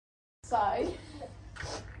So,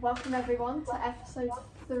 welcome everyone to episode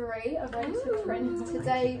 3 of Ready to Print.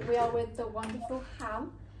 Today we are with the wonderful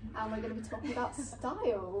Ham, and we're going to be talking about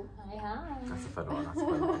style. Hi. That's a fun one, that's a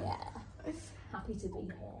fun one. Yeah. Happy to be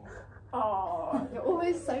here. Oh, you're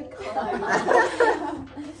always so kind.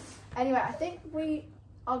 Anyway, I think we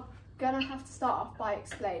are going to have to start off by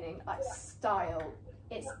explaining, like, style.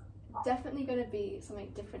 It's definitely going to be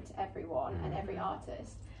something different to everyone and every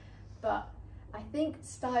artist, but I think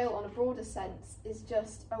style on a broader sense is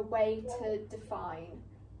just a way to define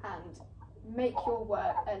and make your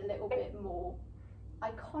work a little bit more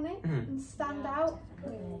iconic and stand out.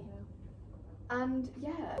 Definitely. And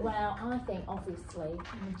yeah. Well, I think obviously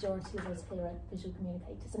the majority of us here are visual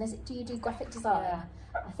communicators. And do you do graphic design? Yeah.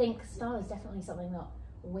 I think style is definitely something that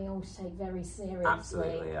we all take very seriously.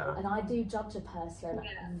 Absolutely, yeah. And I do judge a person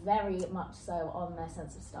very much so on their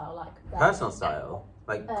sense of style, like Personal style?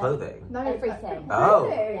 Like clothing? No, everything. Oh.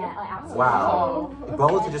 Really? Yeah, I absolutely Wow. do.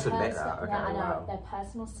 Bold to Their just admit personal- that. Okay, yeah, I know. wow. Their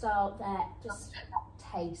personal style, their just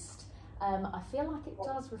taste. I feel like it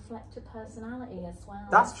does reflect your personality as well.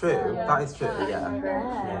 That's true. So, That is true, yeah.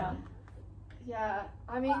 yeah. Yeah,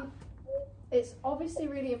 I mean, it's obviously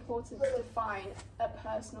really important to define a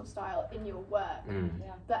personal style in your work.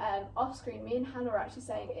 But off screen, me and Hannah were actually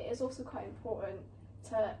saying it is also quite important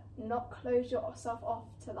to not close yourself off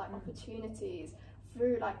to like opportunities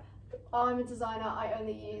through like, oh, I'm a designer, I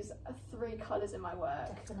only use 3 colours in my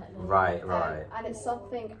work. Definitely. Right. And it's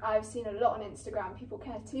something I've seen a lot on Instagram. People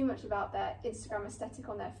care too much about their Instagram aesthetic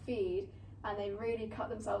on their feed, and they really cut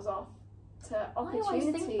themselves off to opportunities. I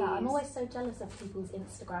always think that. I'm always so jealous of people's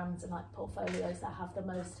Instagrams and like portfolios that have the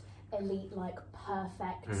most elite, like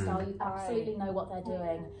perfect style. You absolutely know what they're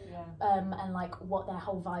doing, and like what their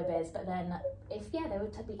whole vibe is. But then, if they were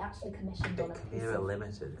to be actually commissioned on It a can be piece a bit of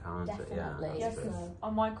limited, can't it? definitely. Yeah, Yes, that's true. So-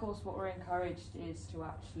 on my course what we're encouraged is to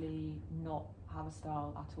actually not have a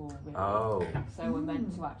style at all, really. Oh. So we're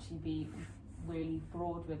meant to actually be really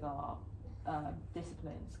broad with our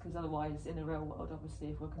disciplines, because otherwise in the real world,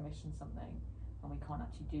 obviously, if we're commissioned something and we can't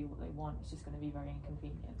actually do what they want, it's just going to be very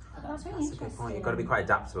inconvenient for them. That's really That's a interesting. good point. You've got to be quite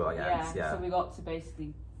adaptable, I guess. So we got to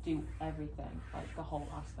basically do everything, like the whole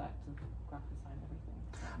aspect of graphic design, everything.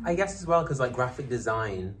 I guess as well, because like graphic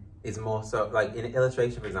design is more so, like in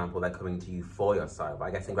illustration, for example, they're coming to you for your style. But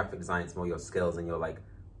I guess in graphic design, it's more your skills and your like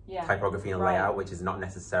typography and layout, which is not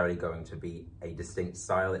necessarily going to be a distinct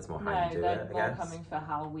style. It's more how you do they're it, I more guess. coming for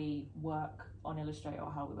how we work on Illustrator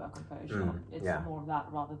or how we work on Photoshop. It's more of that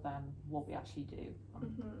rather than what we actually do,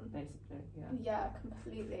 basically. Yeah,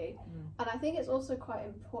 completely. And I think it's also quite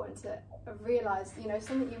important to realise, you know,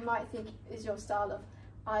 something you might think is your style of,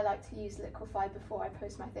 I like to use Liquify before I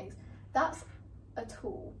post my things. That's a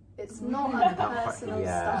tool. It's not a personal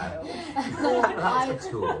style. Or That's a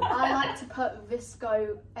tool. I like to put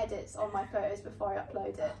Visco edits on my photos before I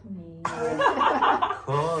upload it.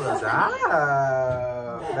 Cool as that.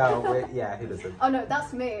 No, who doesn't? Oh no,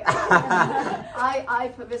 that's me.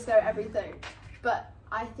 I put Visco everything. But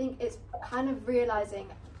I think it's kind of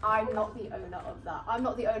realising I'm not the owner of that. I'm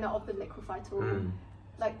not the owner of the Liquify tool.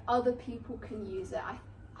 Like, other people can use it.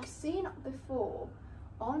 I've seen before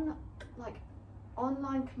on like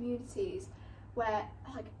online communities where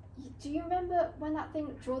like, do you remember when that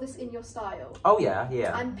thing, draw this in your style? Oh yeah.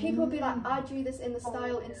 And people would be like, I drew this in the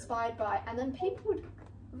style inspired by, and then people would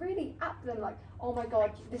really at them like, oh my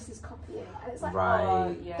god, this is copying. And it's like,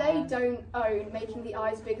 they don't own making the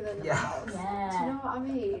eyes bigger than the mouth. Do you know what I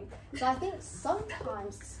mean? So I think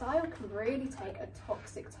sometimes style can really take a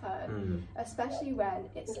toxic turn, especially when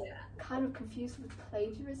it's kind of confused with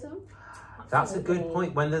plagiarism. That's a good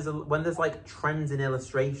point. When there's like trends in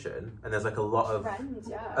illustration, and there's like a lot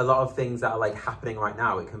of things that are like happening right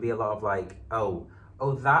now, it can be a lot of like, oh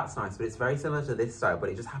that's nice, but it's very similar to this style, but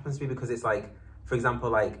it just happens to be because it's like, for example,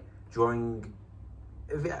 like drawing,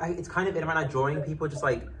 it's kind of in around drawing people just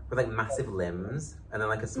like with like massive limbs and then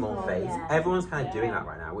like a small face. Everyone's kind of doing that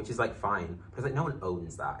right now, which is like fine, but it's like no one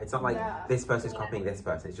owns that. It's not like this person's copying this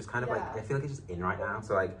person. It's just kind of like, I feel like it's just in right now.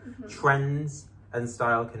 So like trends and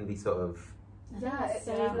style can be sort of it's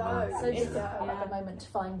so difficult at the moment to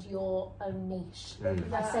find your own niche.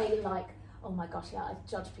 I say like, oh my gosh, I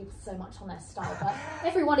judge people so much on their style, but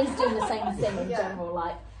everyone is doing the same thing in general.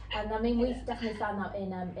 Like, and I mean, we've definitely found that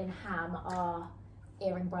in Ham, our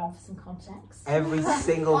earring brand, for some context. Every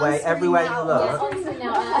single way, everywhere you look,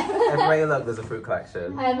 everywhere you look, there's a fruit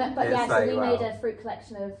collection. But so we made a fruit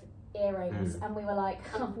collection of earrings, and we were like,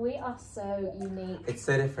 we are so unique. It's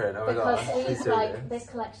so different. Oh my because gosh, we've like this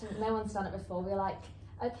collection, no one's done it before. We were like,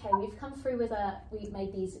 okay, we've come through with we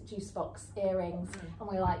made these juice box earrings, and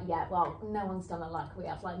we're like, yeah, well, no one's done it like we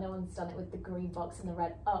have. Like, no one's done it with the green box and the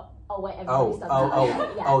red. Oh, wait, everybody's done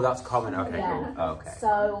that. Yeah. Oh, that's common. Okay, Yeah. cool. Okay.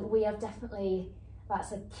 So we have definitely,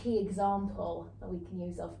 that's a key example that we can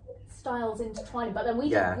use of styles intertwining. But then we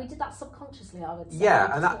did that subconsciously, I would say.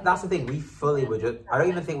 Yeah, and that's the thing. We fully were just. I don't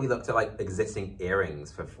even think we looked at like existing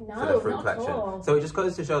earrings for the fruit collection. So it just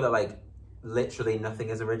goes to show that like literally nothing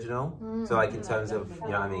is original. So like in terms of, you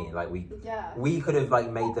know what I mean, like we could have like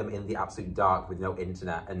made them in the absolute dark with no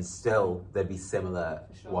internet, and still there'd be similar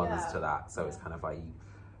ones to that. So it's kind of like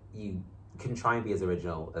you can try and be as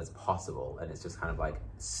original as possible, and it's just kind of like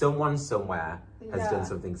someone somewhere has done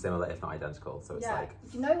something similar, if not identical. So it's like,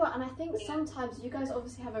 you know what, and I think sometimes you guys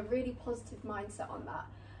obviously have a really positive mindset on that,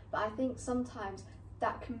 but I think sometimes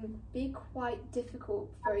that can be quite difficult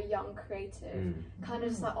for a young creative. Kind of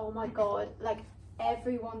just like, oh my god, like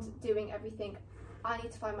everyone's doing everything, I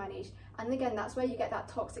need to find my niche. And again, that's where you get that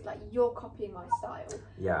toxic, like, you're copying my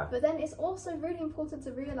style. But then it's also really important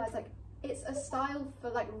to realize, like, it's a style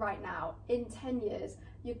for like right now. In 10 years,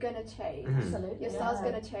 you're gonna change. Absolutely. Your style's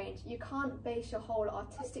gonna change. You can't base your whole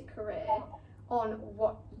artistic career on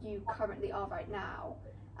what you currently are right now.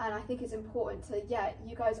 And I think it's important to,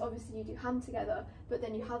 you guys, obviously you do hand together, but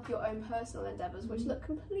then you have your own personal endeavours, which look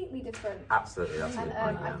completely different. Absolutely, that's a good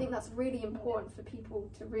point, I think that's really important for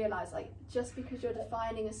people to realise, like, just because you're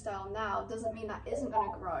defining a style now doesn't mean that isn't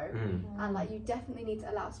going to grow. And like, you definitely need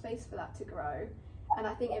to allow space for that to grow. And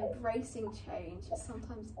I think embracing change is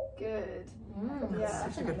sometimes good.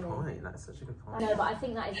 That's such a good point. That's such a good point. No, but I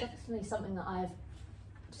think that is definitely something that I've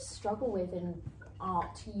struggled with in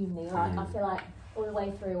art uni. Like, I feel like all the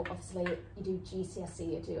way through, obviously, you do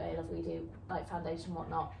GCSE, you do A-level, you do like foundation,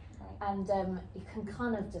 whatnot. And you can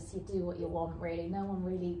kind of just, you do what you want, really. No one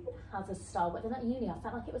really has a style. But then at uni, I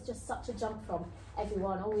felt like it was just such a jump from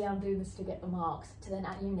everyone, oh yeah, I'm doing this to get the marks, to then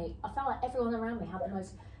at uni, I felt like everyone around me had the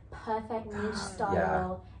most perfect niche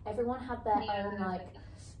style. Everyone had their own like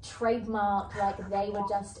trademark, like they were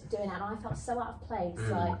just doing it, and I felt so out of place.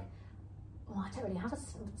 Like, I don't really have a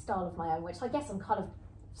style of my own, which I guess I'm kind of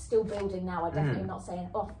still building now. I definitely am not saying,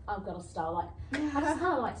 oh, I've got a style. Like, I just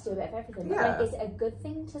kind of like to do a bit of everything. But then, is it a good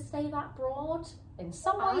thing to stay that broad? In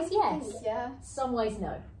some ways, yes. Some ways,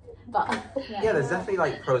 no. But there's definitely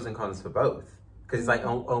like pros and cons for both. Because it's like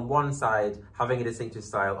on one side, having a distinctive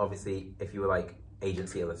style, obviously, if you were like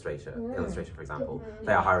agency illustration, for example,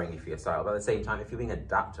 they are hiring you for your style. But at the same time, if you're being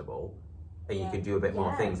adaptable and you can do a bit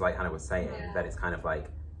more things, like Hannah was saying, then it's kind of like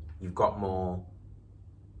you've got more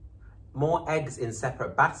eggs in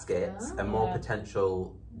separate baskets and more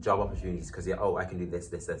potential job opportunities, because I can do this,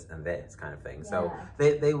 this, this, and this kind of thing. So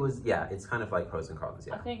it's kind of like pros and cons.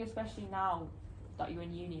 I think especially now that you're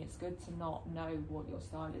in uni, it's good to not know what your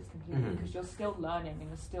style is completely, because you're still learning and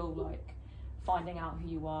you're still like finding out who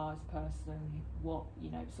you are as a person, what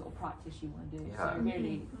sort of practice you want to do. So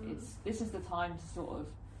really, this is the time to sort of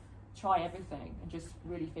try everything and just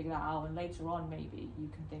really figure that out. And later on, maybe you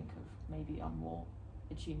can think of maybe I'm more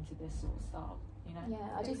attuned to this sort of style. Yeah,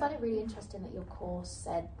 I do find it really interesting that your course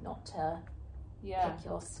said not to pick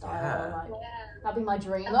your style. Like, that'd be my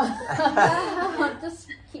dream. Just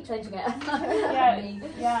keep changing it.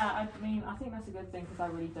 I mean, I think that's a good thing, because I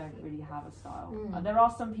really don't have a style. There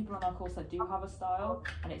are some people on our course that do have a style,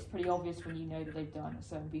 and it's pretty obvious when you know that they've done a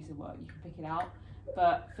certain piece of work, you can pick it out.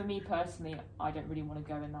 But for me personally, I don't really want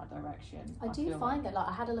to go in that direction. I do find that, like,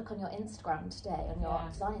 I had a look on your Instagram today, on your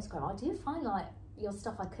design Instagram, I do find like your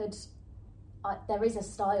stuff, there is a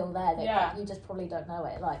style there that you just probably don't know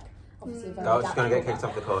it. Like, obviously, I'm just going to get kicked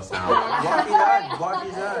off the course now. What have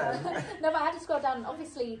you done? No, but I had to scroll down, and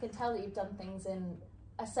obviously you can tell that you've done things in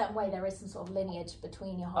a certain way. There is some sort of lineage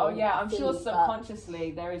between your whole I'm sure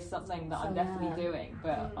subconsciously there is something that I'm definitely doing,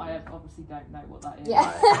 but I obviously don't know what that is.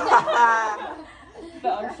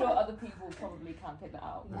 But I'm sure other people probably can pick that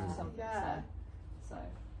out from something. So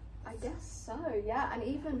I guess so, and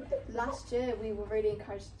even last year we were really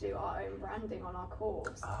encouraged to do our own branding on our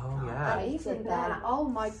course. And even then, oh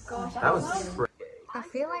my gosh, that was tricky. I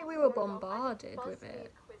feel like we were bombarded with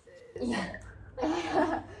it.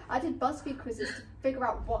 I did BuzzFeed quizzes to figure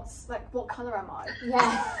out what colour am I?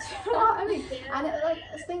 Yeah. Do you know what I mean? And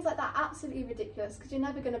it's things like that, absolutely ridiculous, because you're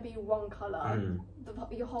never going to be one colour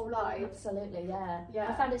your whole life. Absolutely,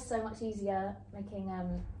 I found it so much easier making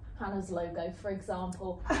Hannah's logo, for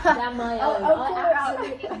example, than my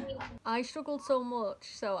own. I struggled so much,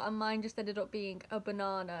 and mine just ended up being a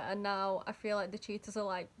banana, and now I feel like the tutors are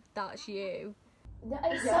like, that's you.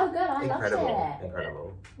 It's so good, I loved it.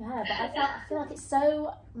 Incredible. Yeah, but I feel like it's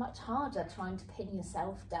so much harder trying to pin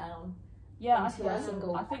yourself down Yeah, into a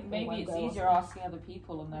single. I think maybe it's easier asking other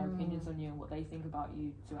people on their opinions on you and what they think about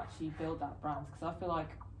you to actually build that brand. Because I feel like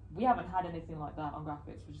we haven't had anything like that on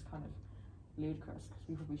graphics, which is kind of ludicrous because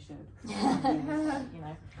we probably should, you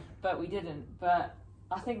know, but we didn't. But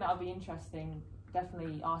I think that would be interesting,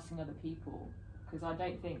 definitely asking other people, because I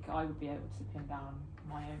don't think I would be able to pin down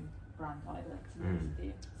my own brand either, to be honest with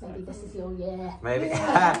you. So maybe this is your year. Maybe.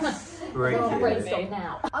 Brainstorm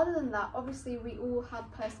now. Other than that, obviously we all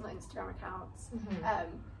have personal Instagram accounts.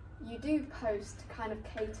 You do post to kind of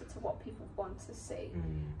cater to what people want to see,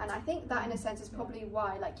 and I think that in a sense is probably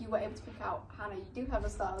why, like, you were able to pick out, Hannah, you do have a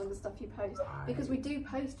style in the stuff you post, because we do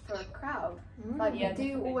post for a crowd. Like, we do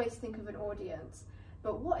definitely. always think of an audience.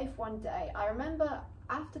 But what if one day, I remember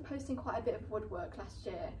after posting quite a bit of woodwork last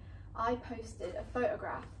year, I posted a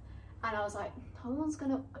photograph, and I was like, no one's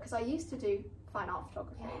gonna, because I used to do fine art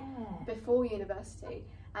photography before university,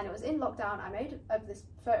 and it was in lockdown. I made of this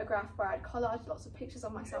photograph where I'd collaged lots of pictures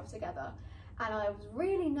of myself together, and I was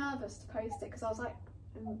really nervous to post it because I was like,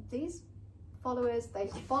 these followers, they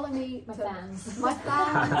follow me, my fans, my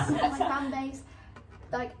fan base,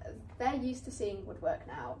 like, they're used to seeing woodwork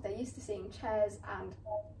now. They're used to seeing chairs and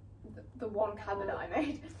the one cabinet I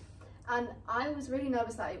made, and I was really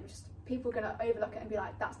nervous that it was just, people were going to overlook it and be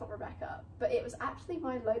like, that's not Rebecca. But it was actually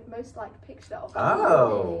my most liked picture of her.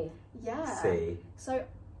 Oh. Yeah. See. So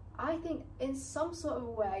I think in some sort of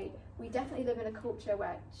way, we definitely live in a culture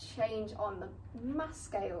where change on the mass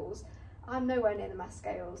scales, I'm nowhere near the mass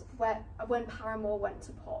scales, where when Paramore went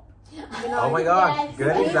to pop. You know, Oh my gosh, Yes.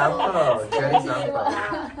 good example. Good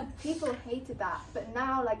example. People hated that, but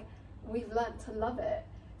now, like, we've learnt to love it.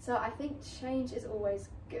 So I think change is always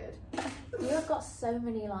good. You have got so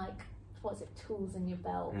many, like, tools in your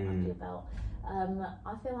belt, under your belt.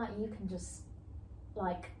 I feel like you can just,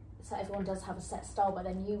 like, so everyone does have a set style, but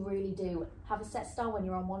then you really do have a set style when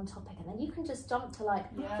you're on one topic, and then you can just jump to, like,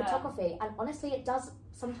 photography. And honestly, it does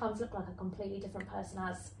sometimes look like a completely different person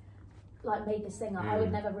has, like, made this thing. I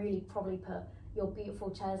would never really probably put your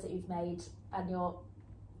beautiful chairs that you've made and your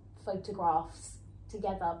photographs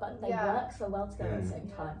together, but they work so well together at the same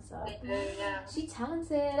time. So she's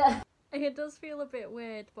talented. It does feel a bit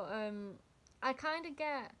weird, but I kind of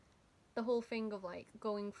get the whole thing of, like,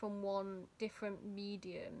 going from one different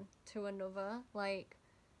medium to another. Like,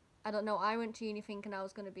 I don't know, I went to uni thinking I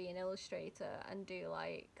was going to be an illustrator and do,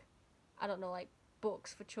 like, I don't know, like,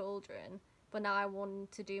 books for children, but now I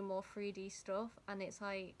want to do more 3D stuff, and it's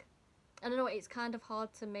like, I don't know, it's kind of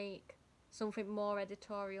hard to make something more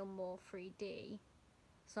editorial, more 3D,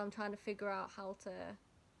 so I'm trying to figure out how to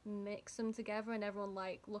mix them together, and everyone,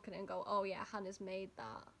 like, look at it and go, oh yeah, Hannah's made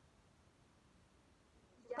that.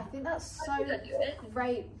 I think that's so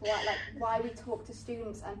great, why we talk to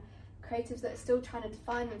students and creatives that are still trying to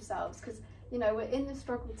define themselves, because, you know, we're in the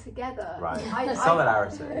struggle together. Right.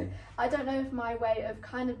 Solidarity. I don't know if my way of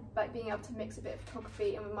kind of, like, being able to mix a bit of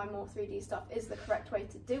photography and with my more 3D stuff is the correct way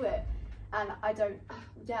to do it. And I don't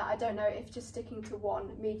know if just sticking to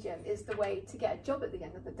one medium is the way to get a job at the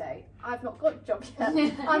end of the day. I've not got a job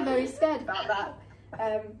yet. I'm very scared about that.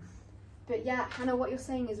 But yeah, Hannah, what you're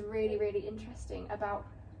saying is really, really interesting about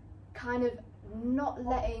kind of not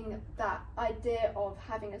letting that idea of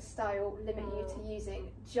having a style limit you to using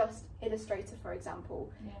just Illustrator, for example,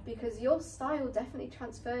 because your style definitely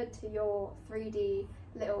transferred to your 3D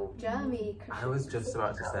little Jeremy. I was just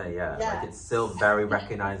about to say, like, it's still very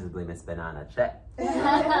recognisably Miss Banana. Check.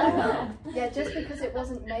 Yeah, just because it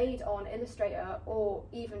wasn't made on Illustrator or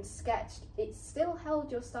even sketched, it still held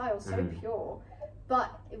your style so pure,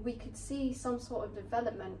 but we could see some sort of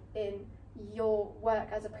development in your work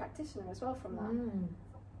as a practitioner as well from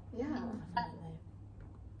that. Definitely.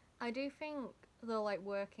 I do think, though, like,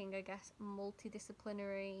 working, I guess,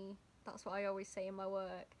 multidisciplinary, that's what I always say in my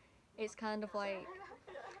work, it's kind of like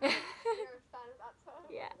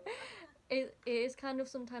it is kind of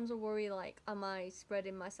sometimes a worry, like, am I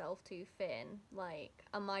spreading myself too thin? Like,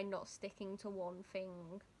 am I not sticking to one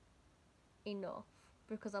thing enough?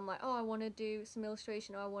 Because I'm like, oh, I want to do some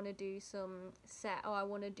illustration, or I want to do some set, or I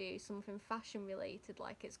want to do something fashion related.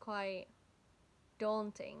 Like, it's quite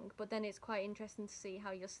daunting, but then it's quite interesting to see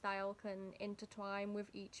how your style can intertwine with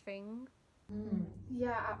each thing.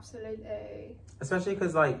 Yeah, absolutely. Especially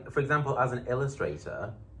because, like, for example, as an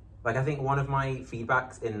illustrator, like, I think one of my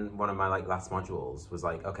feedbacks in one of my, like, last modules was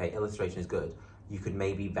like, okay, illustration is good. You could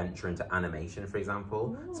maybe venture into animation, for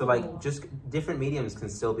example. Ooh. So, like, just different mediums can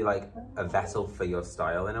still be, like, a vessel for your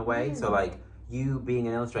style in a way. So, like, you being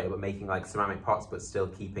an illustrator but making, like, ceramic pots but still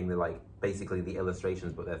keeping the, like, basically the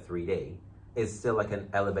illustrations but they're 3D is still, like, an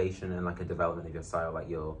elevation and, like, a development of your style. Like,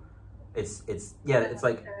 it's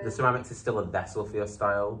like the ceramics is still a vessel for your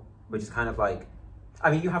style, which is kind of like, I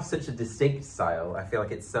mean, you have such a distinct style. I feel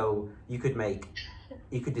like it's so, you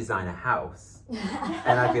could design a house,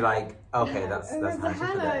 and I'd be like, okay, that's nice for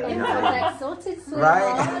that. You know what I mean? Sorted,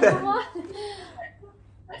 Right?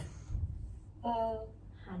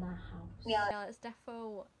 Hannah House. Yeah, it's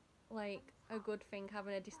defo like a good thing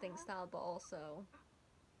having a distinct style, but also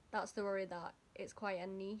that's the worry that it's quite a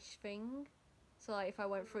niche thing. So like if I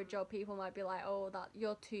went for a job, people might be like, oh, that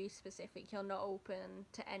you're too specific, you're not open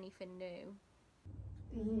to anything new.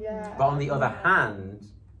 Yeah. But on the other hand,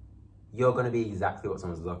 you're going to be exactly what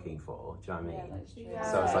someone's looking for. Do you know what I mean? Yeah, that's true.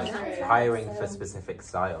 Yeah. So it's like True. hiring for specific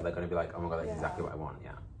style. They're going to be like, oh my god, that's exactly what I want.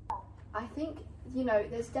 Yeah. I think, you know,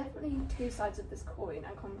 there's definitely two sides of this coin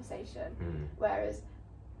and conversation. Whereas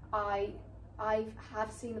I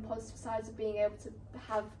have seen the positive sides of being able to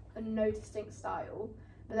have a no distinct style,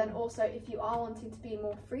 but then also if you are wanting to be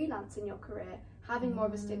more freelance in your career, having more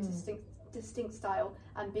of a distinct style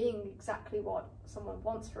and being exactly what someone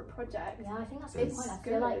wants for a project. Yeah, I think that's a good point. I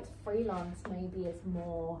feel like freelance maybe is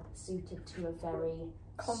more suited to a very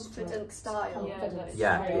confident style. Confident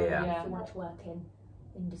Yeah. If you want to work in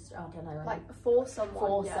industry, I don't know. Like for someone.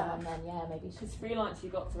 For someone, then maybe. Because freelance,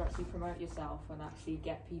 you've got to actually promote yourself and actually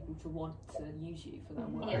get people to want to use you for their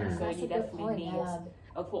work. Yeah, So that's you a good definitely point, need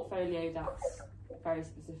a portfolio that's very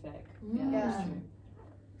specific. Yeah. That's true.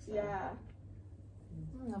 So, Yeah.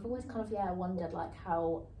 I've always kind of wondered like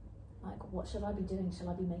how, like what should I be doing? Should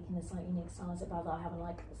I be making this like unique style? Is it bad that I haven't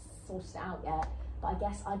like sorted it out yet? But I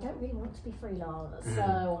guess I don't really want to be freelance,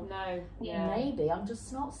 so no, maybe I'm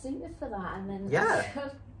just not suited for that. And then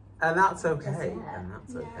And that's okay. Yeah. And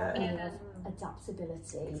that's okay.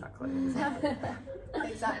 Adaptability. Exactly.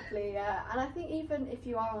 Exactly, yeah. And I think even if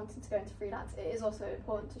you are wanting to go into freelance, it is also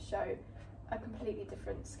important to show a completely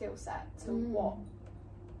different skill set to what.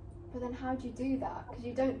 But then how do you do that? Because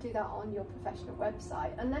you don't do that on your professional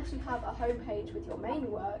website unless you have a homepage with your main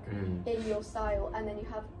work in your style, and then you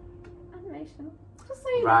have animation. Just so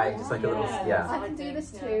you know. Just like a little, I can do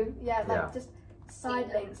this too. Just side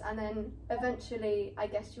links, and then eventually I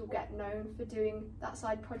guess you'll get known for doing that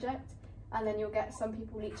side project, and then you'll get some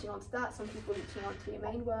people leeching onto that, some people leeching onto your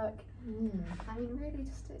main work. I mean, really,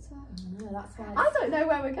 just it's a. That's why. I don't know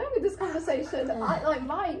where we're going with this conversation.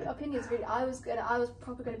 My opinions really. I was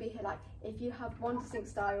probably gonna be here like, if you have one distinct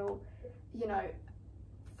style, you know,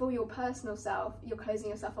 for your personal self, you're closing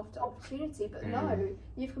yourself off to opportunity. But no,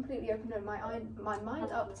 you've completely opened my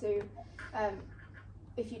mind up to.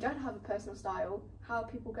 If you don't have a personal style, how are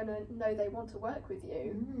people going to know they want to work with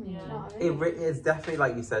you? Do you know what I mean? It's definitely,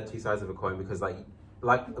 like you said, two sides of a coin, because like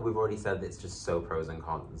we've already said, it's just so pros and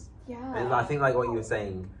cons. Yeah. And I think like what you were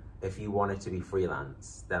saying, if you wanted to be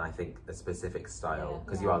freelance, then I think a specific style,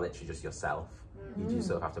 because you are literally just yourself. You do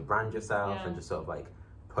sort of have to brand yourself and just sort of like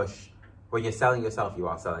push. When you're selling yourself, you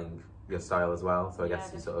are selling your style as well. So I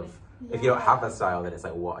guess you sort of, if you don't have a style, then it's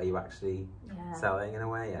like, what are you actually selling in a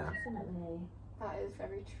way? Yeah. Definitely. That is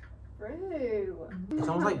very true. It's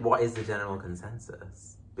almost like, what is the general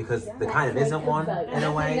consensus? Because there kind of isn't one in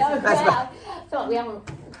a way. I feel like we haven't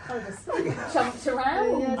kind of just jumped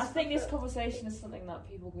around. I think this conversation is something that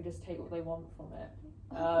people can just take what they want from it.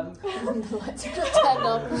 Just turn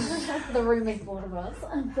on the room is bored of us.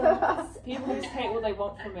 People can just take what they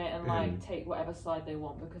want from it and like take whatever side they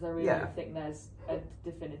want, because I really don't think there's a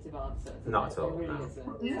definitive answer. Not at all. There really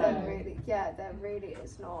isn't. There really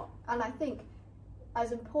is not. And I think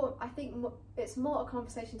it's more a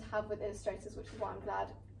conversation to have with illustrators, which is why I'm glad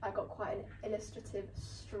I got quite an illustrative,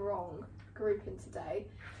 strong group in today,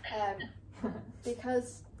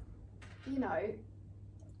 because, you know,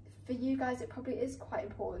 for you guys it probably is quite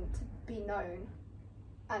important to be known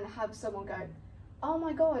and have someone go, oh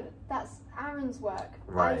my god, that's Aaron's work.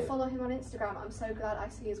 I follow him on Instagram, I'm so glad I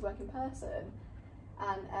see his work in person.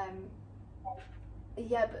 And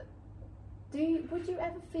but would you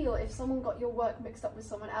ever feel if someone got your work mixed up with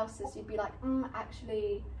someone else's, you'd be like,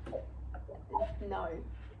 actually, no.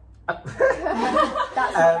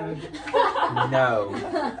 No.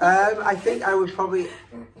 I think I would probably,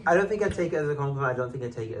 I don't think I'd take it as a compliment, I don't think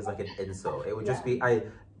I'd take it as like an insult. It would just be,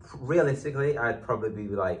 realistically, I'd probably be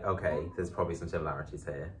like, okay, there's probably some similarities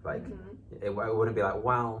here. Like, it wouldn't be like,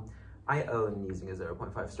 well, I own using a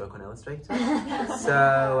 0.5 stroke on Illustrator,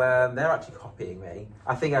 so they're actually copying me.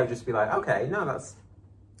 I think I would just be like, okay, no,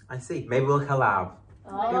 I see. Maybe we'll collab.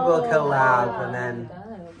 And then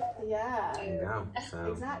there you go.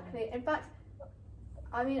 So. Exactly. In fact,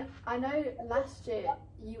 I mean, I know last year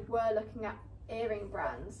you were looking at earring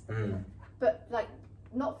brands, but like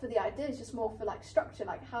not for the ideas, just more for like structure.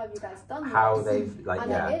 Like, how have you guys done this?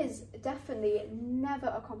 It is definitely never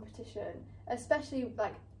a competition, especially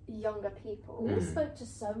like younger people. We spoke to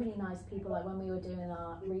so many nice people, like when we were doing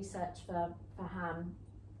our research for Ham,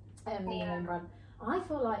 me and Imran. I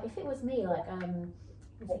feel like if it was me, like I think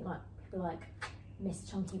like people like Miss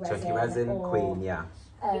Chunky Resin, or Queen, yeah.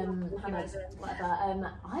 Hannah's whatever.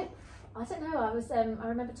 I don't know. I was I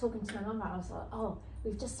remember talking to my mum about it. I was like, oh,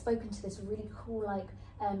 we've just spoken to this really cool like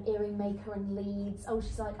earring maker in Leeds. Oh,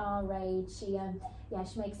 she's like our age. She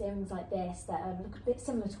she makes earrings like this that look a bit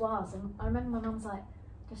similar to ours. And I remember my mum's like,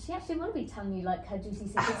 does she actually want to be telling you like her juicy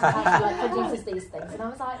secrets of how she like produces these things? And I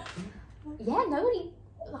was like, yeah, nobody.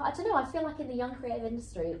 I don't know. I feel like in the young creative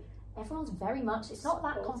industry, everyone's very much. It's not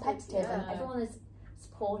that competitive, and everyone is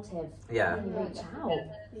supportive. Yeah. When you reach out.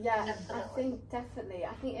 Yeah, I think definitely.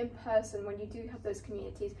 I think in person, when you do have those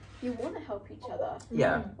communities, you want to help each other.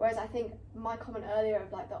 Yeah. Whereas I think my comment earlier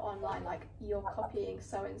of like the online, like you're copying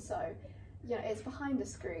so and so, you know, it's behind a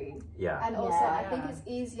screen. Yeah. And also, I think it's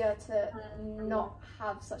easier to not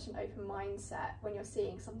have such an open mindset when you're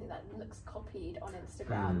seeing something that looks copied on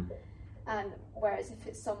Instagram. And whereas if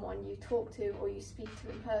it's someone you talk to or you speak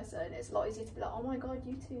to in person, it's a lot easier to be like, oh my god,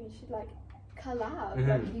 you two, you should like collab,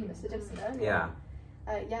 like you suggested earlier.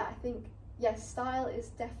 I think style is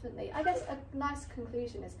definitely, I guess a nice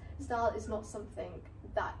conclusion is style is not something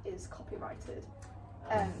that is copyrighted.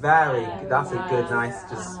 That's a good, nice,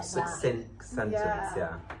 just succinct sentence.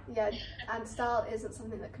 Yeah, and style isn't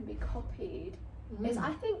something that can be copied. Is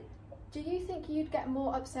I think, do you think you'd get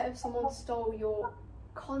more upset if someone stole your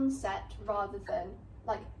concept rather than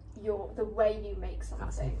like the way you make something?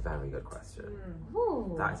 That's a very good question.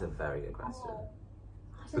 Ooh. That is a very good question.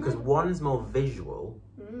 Because one's more visual,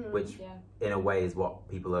 which in a way is what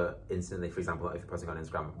people are instantly, for example, if you're posting on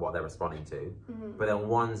Instagram, what they're responding to. But then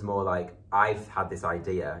one's more like, I've had this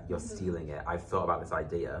idea, you're stealing it, I've thought about this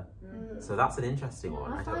idea. So that's an interesting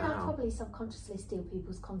one. I find I probably subconsciously steal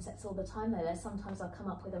people's concepts all the time though. Sometimes I come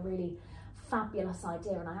up with a really fabulous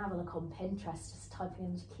idea and I have a look on Pinterest just typing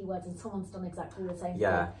in keywords and someone's done exactly the same thing.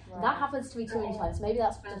 That happens to me too many times. Maybe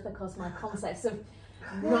that's just because my concepts are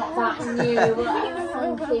not that new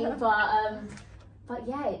and funky, but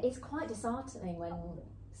yeah, it's quite disheartening when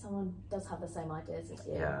someone does have the same ideas as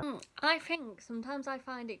you. I think sometimes I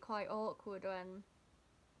find it quite awkward when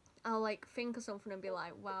I'll like think of something and be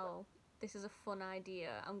like, wow, this is a fun idea,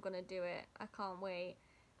 I'm gonna do it, I can't wait.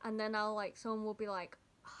 And then someone will be like,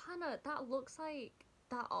 Hannah, that looks like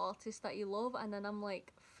that artist that you love, and then I'm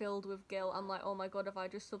like filled with guilt. I'm like, oh my god, have I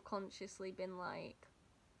just subconsciously been like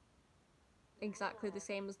exactly the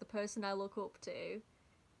same as the person I look up to?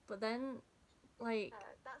 But then like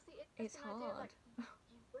it's hard.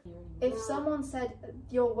 If someone said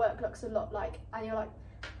your work looks a lot like, and you're like,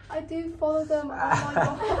 I do follow them, oh my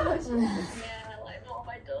gosh. Like what have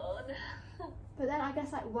I done? But then I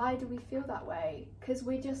guess like, why do we feel that way? Because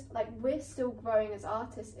we just like, we're still growing as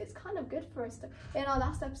artists. It's kind of good for us to, in our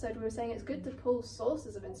last episode we were saying it's good to pull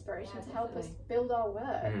sources of inspiration to help us build our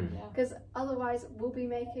work, because otherwise we'll be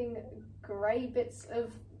making grey bits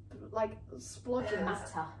of like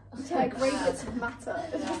splodges, grey bits of matter,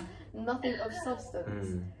 nothing of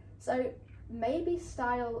substance. So maybe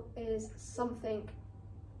style is something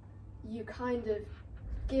you kind of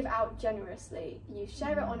give out generously. You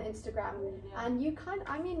share it on Instagram, and you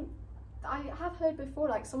I have heard before,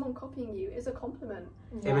 like someone copying you is a compliment.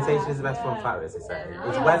 Imitation is the best form of flattery, as they say.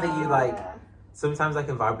 It's whether you like. Sometimes I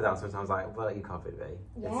can vibe with that. Sometimes like, well, you copied me.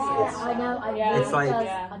 I know. It's like,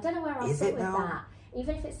 I don't know where I'll sit with that.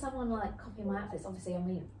 Even if it's someone like copying my outfits, obviously,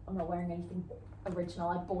 I'm not wearing anything original.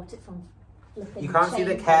 I bought it from. You can't see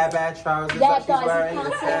the Care Bear trousers that she's wearing. You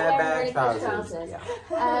can't see Care Bear trousers.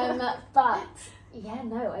 But yeah,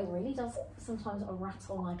 no, it really does sometimes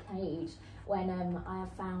rattle my cage when I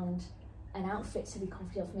have found an outfit to be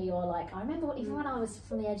copied off me, or like I remember even when I was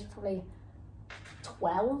from the age of probably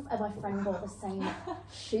 12 and my friend bought the same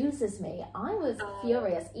shoes as me, I was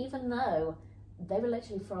furious, even though they were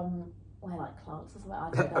literally from like Clarks or something.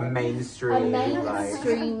 I don't know. A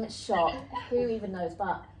mainstream shop. Who even knows?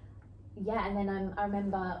 But yeah, and then I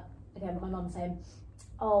remember again my mum saying,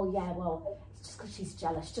 "Oh yeah, well it's just because she's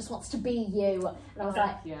jealous. She just wants to be you." And I was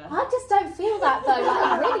like, I just don't feel that though.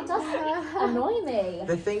 Like, it really does annoy me.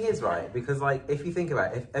 The thing is, right, because like if you think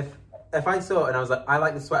about it, if I saw it and I was like, I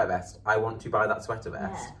like the sweater vest, I want to buy that sweater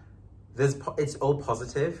vest. It's all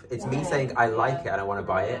positive. It's me saying I like it and I want to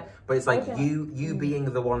buy it, but it's like you being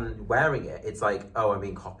the one wearing it. It's like, oh, I'm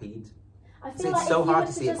being copied. I feel it's so hard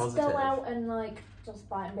to see it just positive. Go out and like just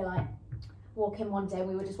buy it and be like, walk in one day and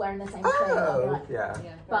we were just wearing the same thing. Oh, like,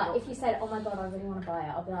 but if you said, oh my god, I really want to buy it,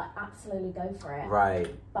 I'll be like, absolutely go for it.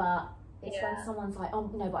 Right. But it's when someone's like,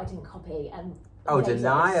 oh no, but I didn't copy, and Oh,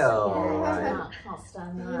 denial. Yeah, can't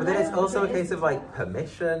stand that. But then it's also a case of like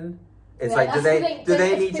permission. It's Yeah, like, do that's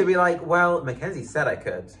they need to be like, well, Mackenzie said I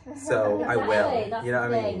could, so I will. That's You know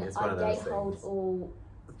what I mean? thing. It's one of those gatehold things. all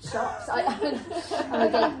shops. I'm a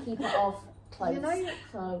gatekeeper of clothes. You know,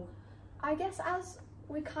 so I guess as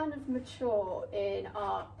we kind of mature in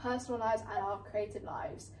our personal lives and our creative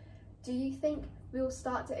lives, do you think we'll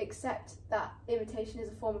start to accept that imitation is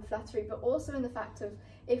a form of flattery, but also in the fact of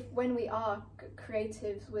if when we are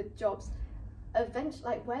creatives with jobs, eventually,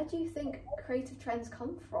 like, where do you think creative trends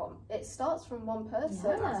come from? It starts from one person.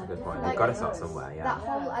 Yeah. That's a good point. Like, You've got to start somewhere, yeah. That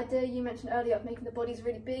whole idea you mentioned earlier of making the bodies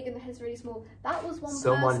really big and the heads really small, that was one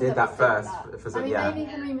Someone person did that was first. doing that. For some, I mean, yeah. maybe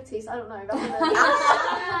Henry Matisse, I don't know.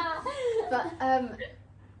 But,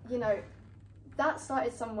 you know, that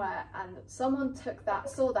started somewhere and someone took that,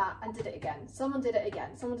 saw that and did it again. Someone did it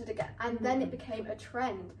again, someone did it again. And then it became a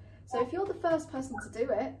trend. So if you're the first person to do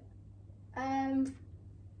it,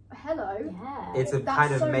 hello. yeah. It's a That's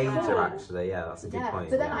kind of so major, cool. actually. Yeah, that's a good point.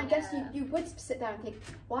 But then yeah. I guess you would sit there and think,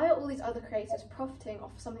 why are all these other creators profiting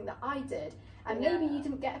off something that I did? And maybe you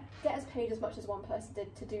didn't get as paid as much as one person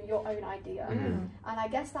did to do your own idea. Mhm. And I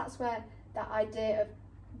guess that's where that idea of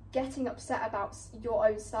getting upset about your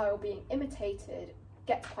own style being imitated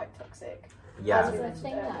gets quite toxic. Yeah. There's a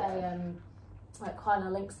thing that like kind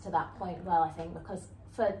of links to that point well, I think, because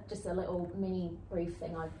for just a little mini brief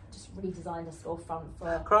thing, I just redesigned a storefront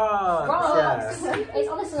for Crocs, yeah. It's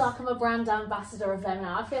honestly like I'm a brand ambassador of them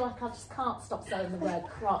now. I feel like I just can't stop saying the word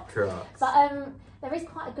Crocs. Crocs. But there is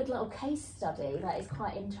quite a good little case study that is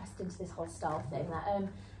quite interesting to this whole style thing. That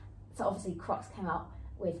so obviously Crocs came out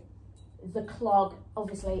with the clog,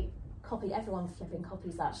 obviously everyone flipping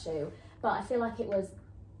copies that shoe, but I feel like it was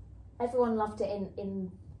everyone loved it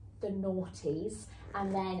in the noughties,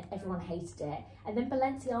 and then everyone hated it, and then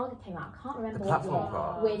Balenciaga came out, I can't remember The what platform year,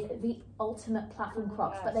 Crocs. with the ultimate platform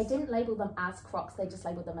Crocs, but they didn't label them as Crocs, they just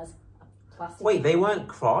labelled them as plastic. Wait, they weren't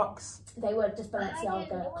Crocs? They were just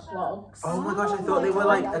Balenciaga clogs. Oh my gosh, I thought they were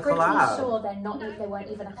like a I'm pretty collab. sure they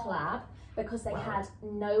weren't even a collab, because they had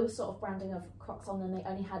no sort of branding of Crocs on them. They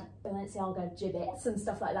only had Balenciaga gibbets and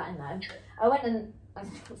stuff like that in them. I went and I've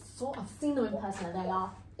seen them in person and they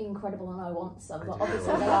are incredible and I want some, but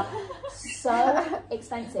obviously they are so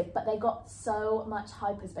expensive, but they got so much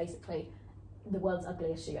hype as basically the world's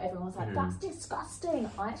ugliest shoe. Everyone was like, that's disgusting.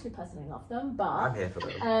 I actually personally love them, but I'm here for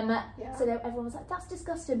them. so everyone was like, that's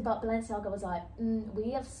disgusting, but Balenciaga was like,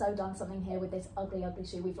 we have so done something here with this ugly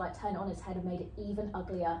shoe. We've like turned it on its head and made it even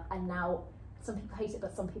uglier, and now some people hate it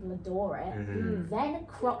but some people adore it. Then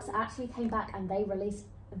Crocs actually came back and they released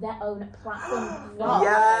their own platform Crocs.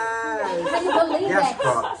 Yes! Can you believe Yes, it?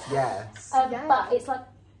 Crocs, yes. But it's like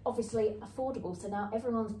obviously affordable, so now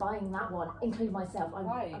everyone's buying that one, including myself.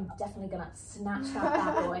 I'm definitely gonna snatch that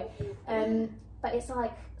bad boy. But it's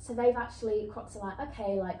like, so they've actually, Crocs are like,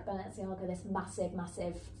 okay, like Balenciaga, this massive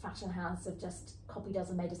fashion house, have just copied us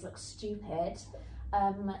and made us look stupid.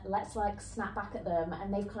 Let's like snap back at them,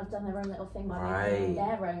 and they've kind of done their own little thing by making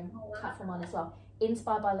their own platform on as well,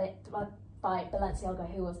 inspired by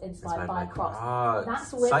Balenciaga, who was inspired by Crocs.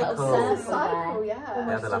 That's a weird little circle there.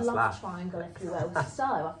 Almost a love triangle, if you will. So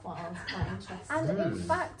I thought I was quite interesting. And in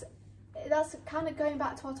fact, that's kind of going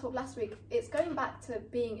back to our talk last week. It's going back to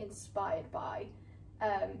being inspired by.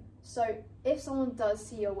 So if someone does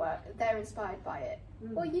see your work, they're inspired by it.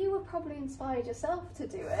 Well, you were probably inspired yourself to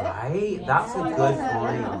do it. Right? That's a good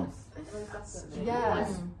point. Yeah.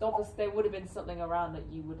 Obviously, there would have been something around that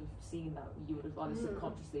you would have seen that you would have either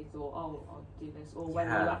subconsciously thought, oh, I'll do this, or when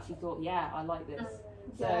you actually thought, yeah, I like this.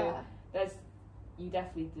 So you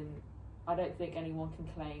definitely didn't. I don't think anyone can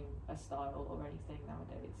claim a style or anything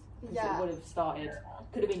nowadays. Because it would have started,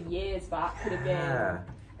 could have been years back, could have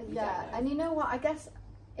been. Yeah, and you know what? I guess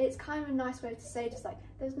it's kind of a nice way to say, just like,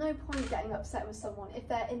 there's no point getting upset with someone if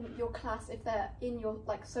they're in your class, if they're in your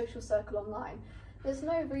like social circle online. There's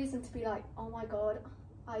no reason to be like, oh my god,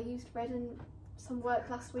 I used red in some work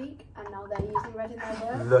last week and now they're using red in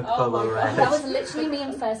their work. The colour red. That was literally me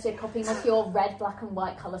in first year copying off your red, black and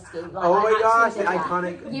white colour scheme. Like, Oh my gosh, did the that.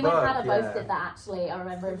 iconic You book, and Hannah yeah. both did that actually, I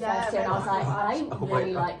remember in Yeah, first year, and I was like, I Oh my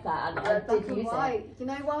really God. like that, and I Red, black did and use white. it. You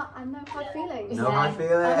know what? I know hard feelings. No hard I'm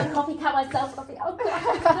feelings. a copycat myself, I think, oh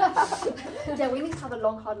god. Yeah, we need to have a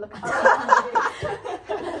long hard look at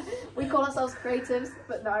it. We call ourselves creatives,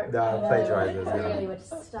 but no. No, plagiarisers, Really, yeah. we're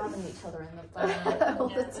just stabbing each other in the back. All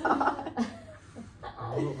the time.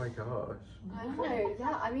 Oh my gosh. I know,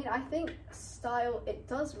 yeah. I mean, I think style, it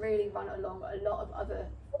does really run along a lot of other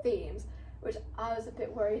themes, which I was a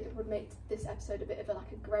bit worried would make this episode a bit of a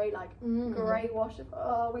grey, grey wash of, oh,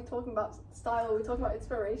 are we talking about style? Are we talking about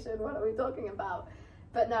inspiration? What are we talking about?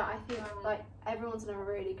 But no, I think like everyone's done a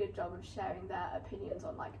really good job of sharing their opinions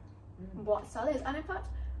on like what style is. And in fact,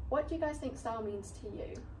 what do you guys think style means to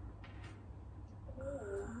you?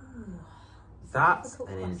 That's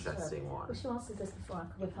an interesting one. We should answer this before I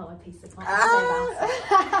can whip out my piece of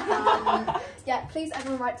Yeah, please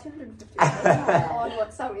everyone write 250 on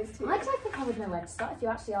what style means to you. I don't think I would know where to start if you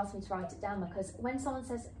actually asked me to write it down, because when someone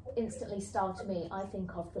says instantly style to me, I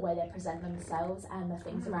think of the way they present themselves and the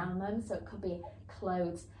things around them. So it could be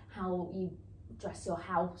clothes, how you dress your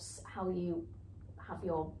house, how you have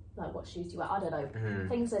your, like what shoes you wear, I don't know,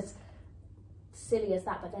 things as silly as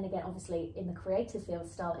that. But then again, obviously in the creative field,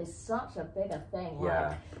 style is such a bigger thing.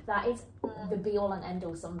 Like that is the be all and end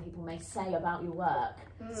all, some people may say, about your work.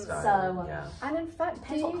 Style, so and in fact,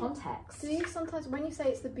 depends what context. Do you sometimes, when you say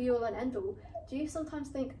it's the be all and end all, do you sometimes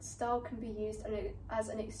think style can be used as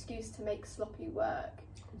an excuse to make sloppy work?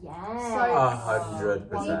 Yeah,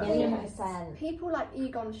 100%. People like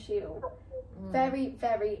Egon Schiele, very,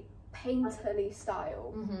 very painterly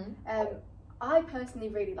style. I personally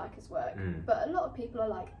really like his work, but a lot of people are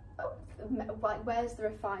like, where's the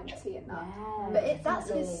refinement in that? But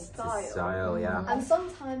that's his style. It's his style, And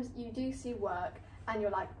sometimes you do see work and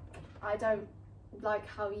you're like, I don't like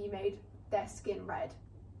how you made their skin red.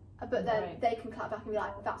 But then they can clap back and be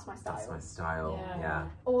like, that's my style. That's my style, yeah.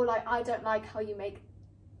 Or like, I don't like how you make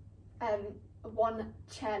one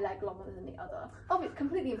chair leg longer than the other. Obviously,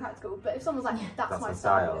 completely impractical, but if someone's like, that's my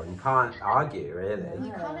style. You can't argue, really.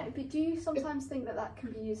 You can't, but do you sometimes think that that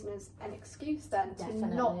can be used as an excuse then to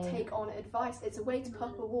not take on advice? It's a way to put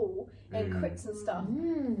up a wall in crits and stuff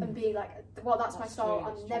and be like, well, that's my style,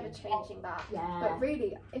 I'm never changing that. But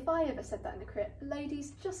really, if I ever said that in a crit,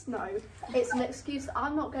 ladies, just know it's an excuse that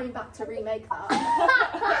I'm not going back to remake that.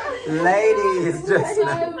 Ladies, just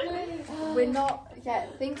know. We're not,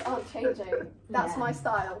 things aren't changing. That's my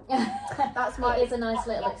style. That's my. It is a nice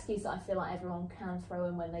little excuse that I feel like everyone can throw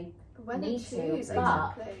in when they need to.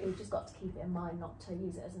 But we've just got to keep it in mind not to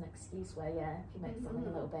use it as an excuse where, if you make something a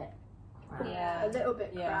little bit crap. A little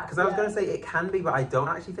bit crap. Because I was going to say it can be, but I don't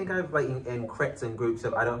actually think I've, like, in crits and groups,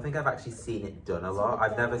 I don't think I've actually seen it done a lot.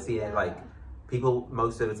 I've never seen it, like, people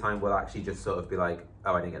most of the time will actually just sort of be like,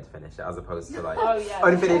 oh, I didn't get to finish it, as opposed to like,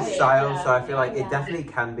 unfinished style. So I feel like it definitely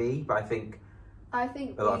can be, but I think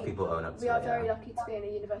a lot of people own up to it. We are very lucky to be in a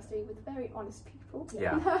university with very honest people.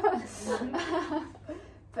 Yeah.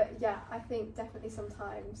 But yeah, I think definitely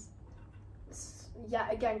sometimes,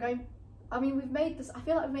 again, I mean, I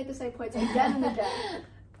feel like we've made the same points again and again,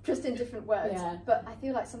 just in different words. But I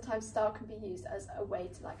feel like sometimes style can be used as a way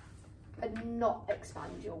to like, not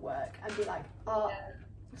expand your work and be like, oh,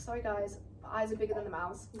 sorry guys, eyes are bigger than the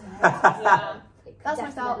mouths. That's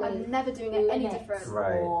my style. I'm never doing it any different.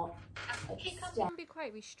 It can be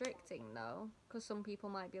quite restricting though, because some people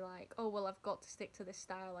might be like, oh well, I've got to stick to this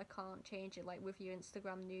style, I can't change it. Like with your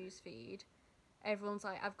Instagram newsfeed, everyone's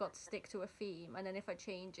like, I've got to stick to a theme, and then if I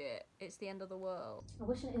change it, it's the end of the world. I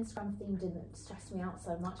wish an Instagram theme didn't stress me out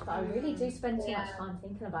so much, but I really do spend too much time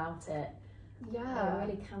thinking about it. It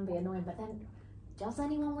really can be annoying, but then does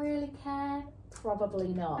anyone really care?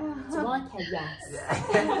 Probably not. Do I care? Yes.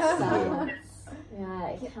 So,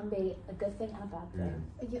 it can be a good thing and a bad thing.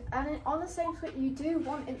 And on the same foot, you do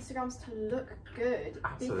want Instagrams to look good.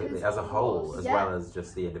 Absolutely, as a whole, as well as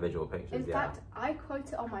just the individual pictures. In fact, I quote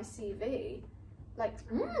it on my CV. Like,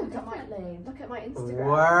 look at my Instagram.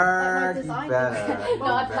 Word, like my design better.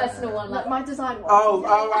 not a personal one. Like my design one. Oh,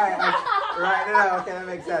 right. No, okay, that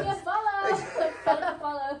makes sense. Follow.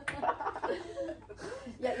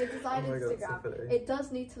 Yeah, your design Instagram. God, it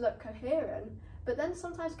does need to look coherent, but then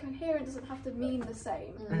sometimes coherent doesn't have to mean the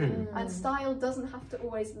same, and style doesn't have to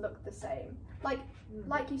always look the same.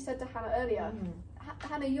 Like you said to Hannah earlier,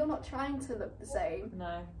 Hannah, you're not trying to look the same.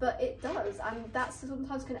 No. But it does, and that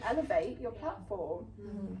sometimes can elevate your platform.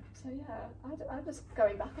 So I'm just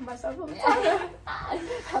going back on myself all the time.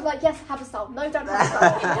 I'm like, yes, have a style. No, don't have a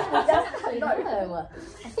style. Yes, no.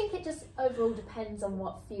 I think it just overall depends on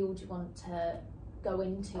what field you want to go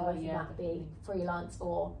into, whether that be freelance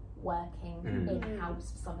or working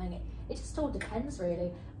in-house or something. It just all depends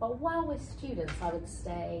really. But while we're students, I would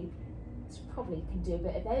say probably can do a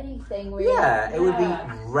bit of anything really. It would be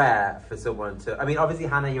rare for someone to, I mean, obviously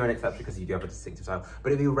Hannah, you're an exception because you do have a distinctive style,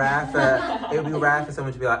 but it'd be rare for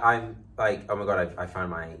someone to be like, I'm like, oh my god, I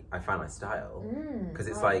found my style, because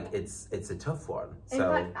it's like it's a tough one. In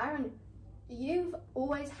fact, Aaron, you've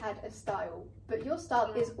always had a style, but your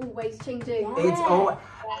style is always changing. It's all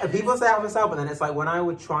people say I have a style, but then it's like when I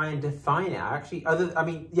would try and define it, I actually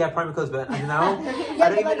primary colours, but now I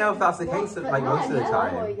don't even know if that's the case. Like most of the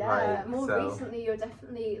time, more recently, you're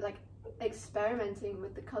definitely like experimenting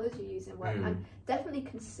with the colours you use in work, and definitely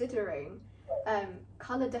considering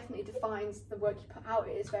colour definitely defines the work you put out.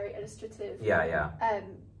 It is very illustrative. Yeah.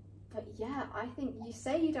 But yeah, I think you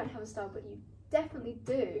say you don't have a style, but you definitely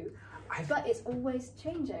do. But it's always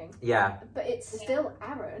changing. Yeah. But it's still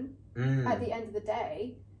Aaron at the end of the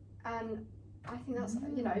day, and I think that's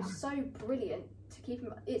so brilliant to keep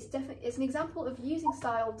him. It's an example of using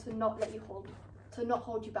style to not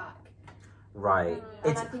hold you back. Right.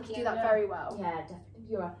 And I think you do that very well. Yeah, definitely.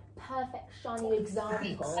 You're a perfect, shiny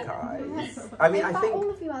example. Guys. I mean, I think all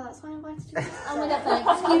of you are. That's why I invited you. Oh my god,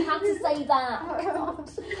 thanks. You had to say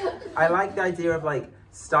that. I like the idea of like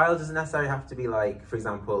style doesn't necessarily have to be like, for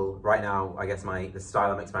example, right now I guess the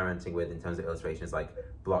style I'm experimenting with in terms of illustration is like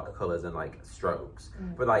block colours and like strokes.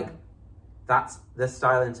 But like that's the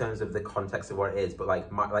style in terms of the context of what it is, but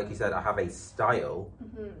like you said, I have a style,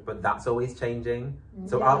 but that's always changing.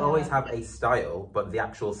 So I'll always have a style, but the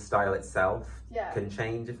actual style itself can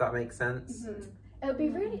change, if that makes sense. It would be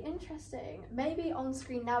really interesting. Maybe on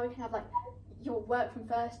screen now we can have like your work from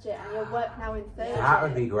first year and your work now in third year. That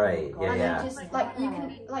would be great. And then just like you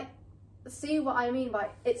can like see what I mean by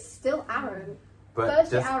it's still Aaron. But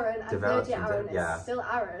first year Aaron and third year Aaron is still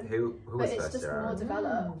Aaron. Who was but it's first just year more Aaron?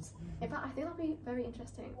 developed. In fact, I think that'd be very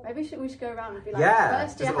interesting. Maybe we should go around and be like,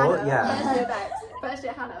 first year just all- Hannah, first year Bex, first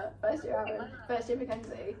year Hannah, first year Aaron, first year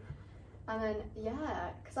Mackenzie, and then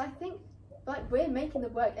because I think like we're making the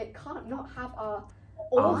work. It can't not have our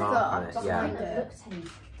author behind It it. looks any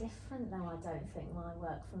different though. I don't think my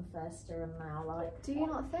work from first year and now, like. Do you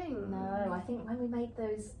not think? No, I think when we made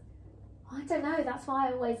those, I don't know. That's why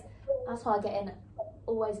I get in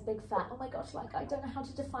always big fat. Oh my gosh, like I don't know how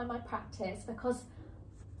to define my practice because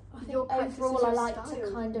I think overall I like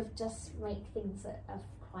to kind of just make things that are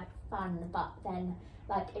quite fun. But then,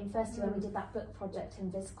 like in first year when we did that book project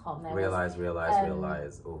in Viscom, there Realize.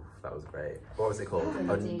 Oh, that was great. What was it called?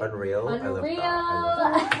 Unreal. I love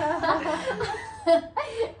that.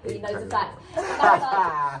 He knows the fact. That was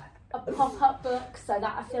like a pop-up book, so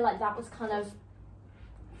that I feel like that was kind of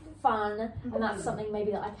fun, and that's something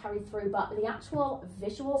maybe that I carried through. But the actual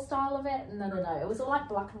visual style of it, no, it was all like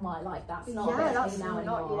black and white. Like that's not me now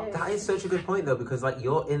anymore. That is such a good point though, because like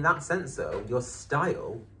you're in that sense though, your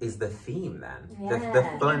style is the theme then, the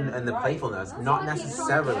fun and the playfulness, that's not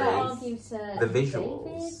necessarily the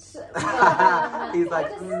visuals. He's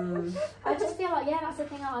like, I just feel like that's the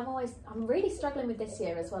thing I'm really struggling with this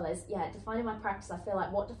year as well as defining my practice. I feel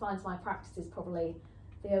like what defines my practice is probably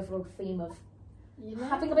the overall theme of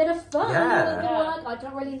having a bit of fun with the work. I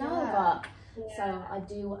don't really know, but so I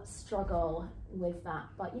do struggle with that.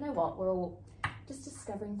 But you know what? We're all just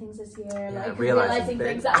discovering things this year, like realizing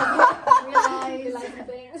things. Realizing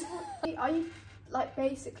things. Are you like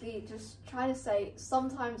basically just trying to say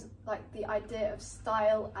sometimes like the idea of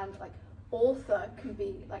style and like author can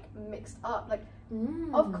be like mixed up? Like,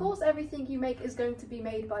 of course, everything you make is going to be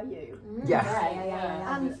made by you.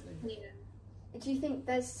 Yeah. And do you think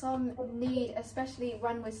there's some need, especially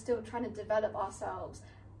when we're still trying to develop ourselves,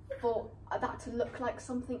 for that to look like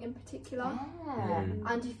something in particular?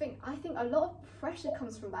 And do you think, I think a lot of pressure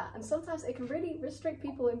comes from that, and sometimes it can really restrict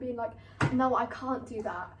people in being like, no, I can't do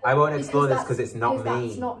that. I won't explore this because it's not me.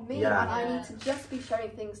 That's not me, and I need to just be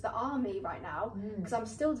showing things that are me right now because I'm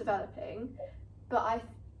still developing. But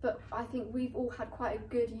I think we've all had quite a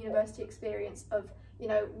good university experience of,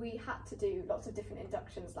 we had to do lots of different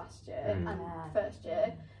inductions last year and first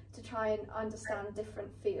year to try and understand different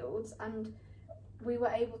fields, and we were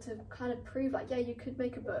able to kind of prove like, you could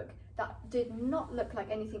make a book that did not look like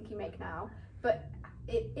anything you make now, but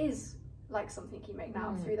it is like something you make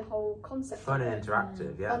now through the whole concept. Fun and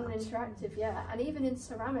interactive, Fun and interactive, and even in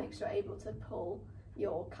ceramics you're able to pull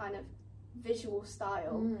your kind of visual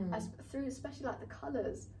style through especially like the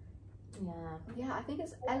colours. I think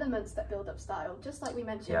it's elements that build up style, just like we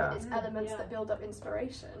mentioned. It's elements that build up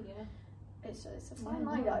inspiration. It's a fine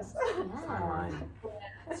line, guys. Fine line.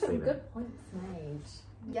 Some good points made.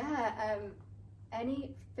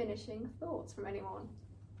 Any finishing thoughts from anyone?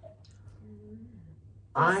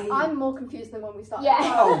 I'm more confused than when we started.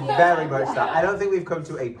 Oh, very much that. I don't think we've come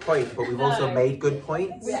to a point, but we've also made good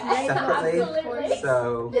points separately.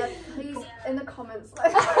 So please in the comments.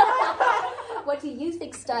 What do you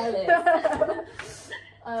think style is?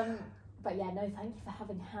 But no, thank you for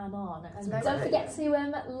having Ham on. And don't forget to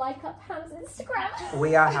like up Ham's Instagram.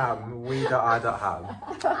 We are Ham. We.are.ham.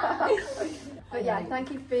 But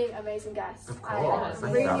thank you for being amazing guests. Of course.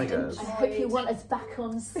 I really enjoyed. I hope you want us back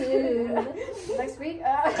on soon. Next week.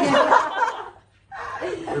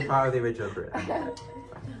 We're part of the original group.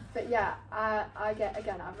 But yeah,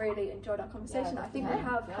 I've really enjoyed our conversation. Yeah, I think we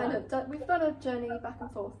have we've done a journey back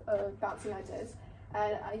and forth of bouncing ideas,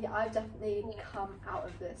 and I've definitely come out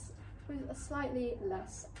of this with a slightly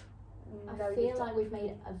less. I feel like we've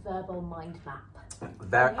made a verbal mind map.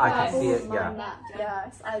 There, I can see it. Yeah.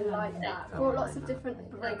 Yes, I like that. Brought lots of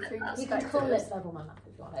different breakthrough perspectives. You can call it verbal mind map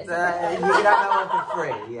if you want. You can have that one for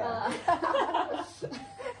free. Yeah.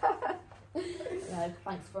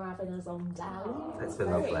 Thanks for having us on down. It's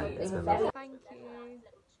been lovely. It's been lovely. Thank you.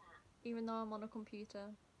 Even though I'm on a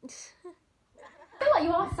computer. I feel like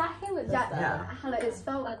you are sat here with us. Yeah. Hannah, it's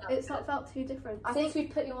not felt too different. I Since think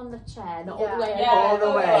we put you on the chair, not Yeah. all the way Yeah. All the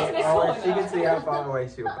over. way. Oh, she can see how far away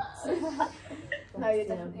she was. no, you're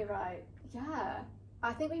definitely right. Yeah,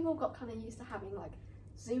 I think we've all got kind of used to having like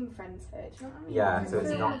Zoom friends here. Do you know what I mean? Yeah, so it's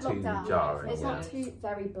Through not too lockdown, jarring. It's not too.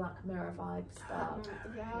 Very Black Mirror vibe stuff.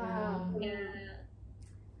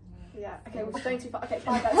 Yeah. Okay, we're straying too far. Okay,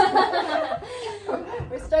 bye guys.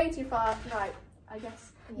 We're straying too far. Right. I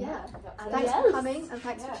guess. Yeah. Thanks for coming and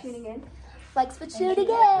thanks for tuning in. Thanks for tuning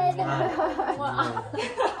in. Right.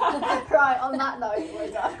 On that note,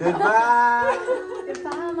 we're done. Goodbye.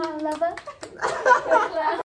 Goodbye, my lover.